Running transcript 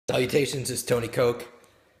Salutations, it's Tony Coke.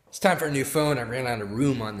 It's time for a new phone. I ran out of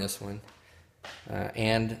room on this one.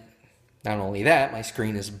 And not only that, my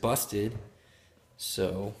screen is busted.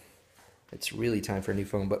 So it's really time for a new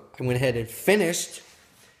phone. But I went ahead and finished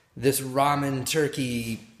this ramen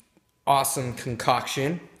turkey awesome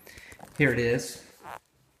concoction. Here it is.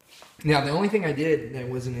 Now, the only thing I did that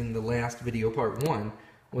wasn't in the last video, part one,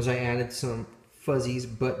 was I added some Fuzzy's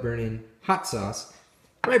butt-burning hot sauce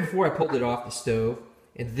right before I pulled it off the stove.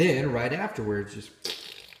 And then, right afterwards, just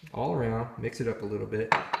all around, mix it up a little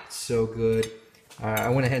bit. It's so good. I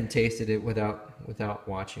went ahead and tasted it without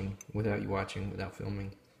filming.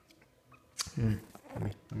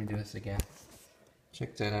 Let me do this again.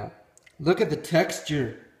 Check that out. Look at the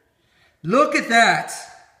texture. Look at that.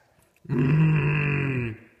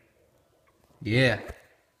 Yeah.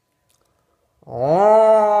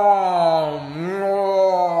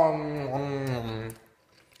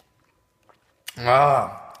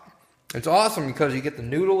 It's awesome because you get the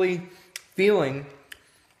noodly feeling,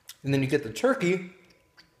 and then you get the turkey,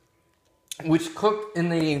 which cooked in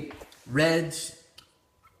the Red's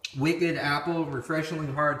Wicked Apple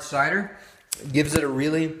Refreshingly Hard Cider. It gives it a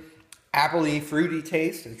really appley, fruity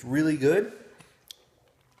taste. It's really good.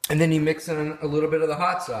 And then you mix in a little bit of the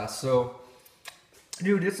hot sauce. So,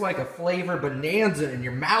 dude, it's like a flavor bonanza in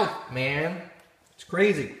your mouth, man. It's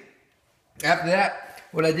crazy. After that,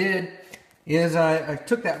 what I did is I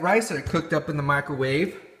took that rice that I cooked up in the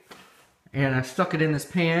microwave and I stuck it in this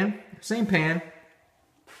pan, same pan,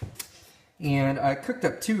 and I cooked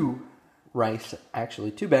up two bags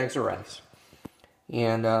of rice,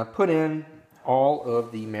 and put in all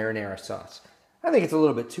of the marinara sauce. I think it's a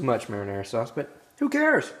little bit too much marinara sauce, but who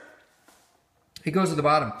cares? It goes to the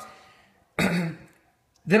bottom.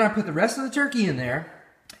 Then I put the rest of the turkey in there,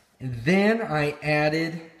 and then I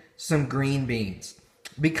added some green beans,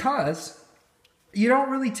 because you don't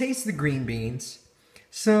really taste the green beans,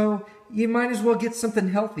 so you might as well get something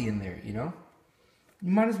healthy in there, you know?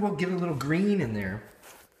 You might as well get a little green in there,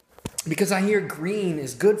 because I hear green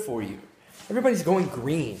is good for you. Everybody's going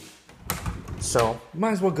green, so you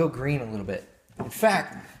might as well go green a little bit. In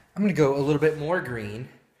fact, I'm going to go a little bit more green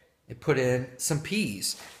and put in some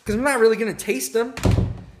peas, because I'm not really going to taste them,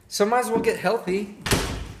 so I might as well get healthy.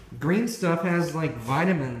 Green stuff has like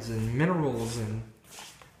vitamins and minerals and,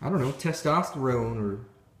 I don't know, testosterone, or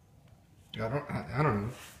I don't know.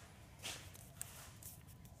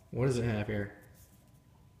 What does it have here?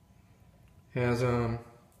 It has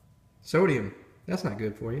sodium. That's not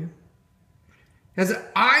good for you. It has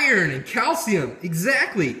iron and calcium.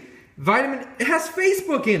 Exactly. Vitamin. It has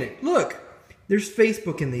Facebook in it. Look, there's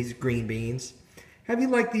Facebook in these green beans. Have you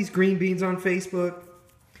liked these green beans on Facebook?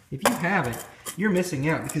 If you haven't, you're missing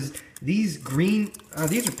out, because these these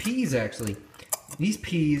are peas actually. These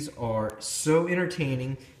peas are so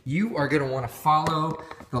entertaining. You are going to want to follow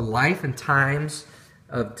the life and times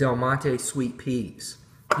of Del Monte sweet peas.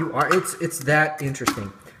 It's that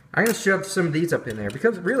interesting. I'm going to shove some of these up in there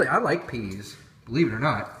because really I like peas, believe it or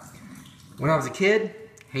not. When I was a kid,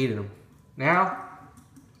 hated them. Now,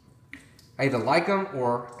 I either like them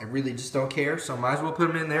or I really just don't care, so I might as well put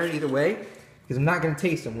them in there either way, because I'm not going to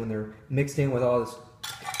taste them when they're mixed in with all this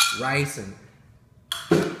rice and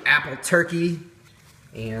apple turkey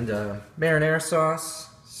and marinara sauce.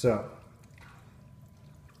 So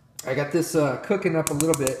I got this cooking up a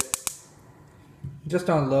little bit, just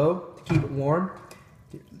on low to keep it warm.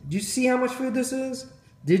 Did you see how much food this is?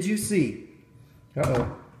 Did you see?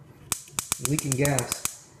 Uh-oh. Leaking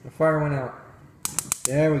gas. The fire went out.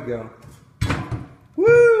 There we go.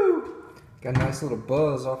 Woo! Got a nice little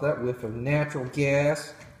buzz off that whiff of natural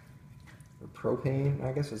gas. Or propane.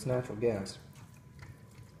 I guess it's natural gas.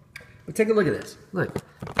 But take a look at this. Look,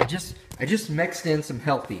 I just mixed in some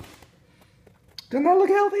healthy. Doesn't that look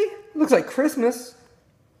healthy? It looks like Christmas.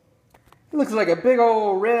 It looks like a big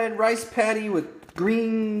old red rice patty with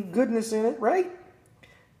green goodness in it, right?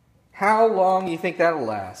 How long do you think that'll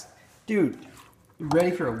last? Dude, you're ready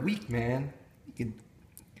for a week, man.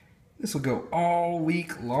 This will go all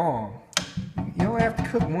week long. You only have to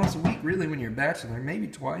cook once a week, really, when you're a bachelor. Maybe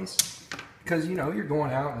twice. Because, you know, you're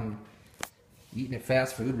going out and eating at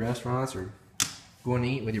fast food restaurants or going to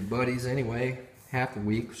eat with your buddies anyway, half the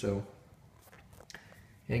week. So,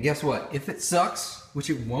 and guess what? If it sucks, which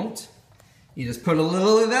it won't, you just put a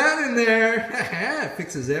little of that in there. It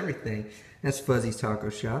fixes everything. That's Fuzzy's Taco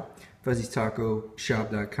Shop.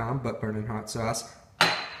 Fuzzy'sTacoShop.com. Butt burning hot sauce.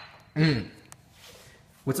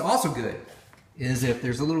 What's also good is if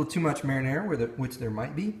there's a little too much marinara, which there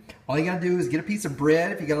might be, all you gotta do is get a piece of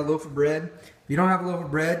bread. If you got a loaf of bread, if you don't have a loaf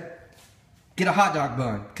of bread, get a hot dog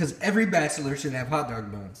bun, because every bachelor should have hot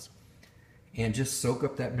dog buns. and just soak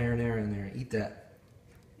up that marinara in there and eat that.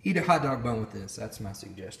 Eat a hot dog bun with this. That's my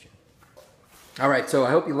suggestion. All right, so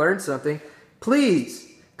I hope you learned something. Please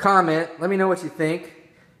comment. Let me know what you think.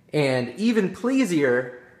 And even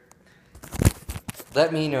pleasier,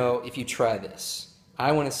 let me know if you try this.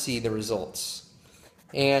 I want to see the results.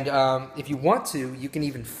 And if you want to, you can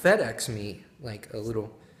even FedEx me like a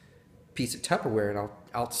little piece of Tupperware, and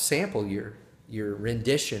I'll sample your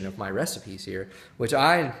rendition of my recipes here, which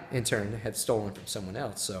I, in turn, have stolen from someone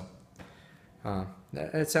else. So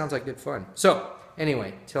that sounds like good fun. So,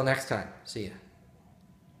 anyway, till next time. See ya.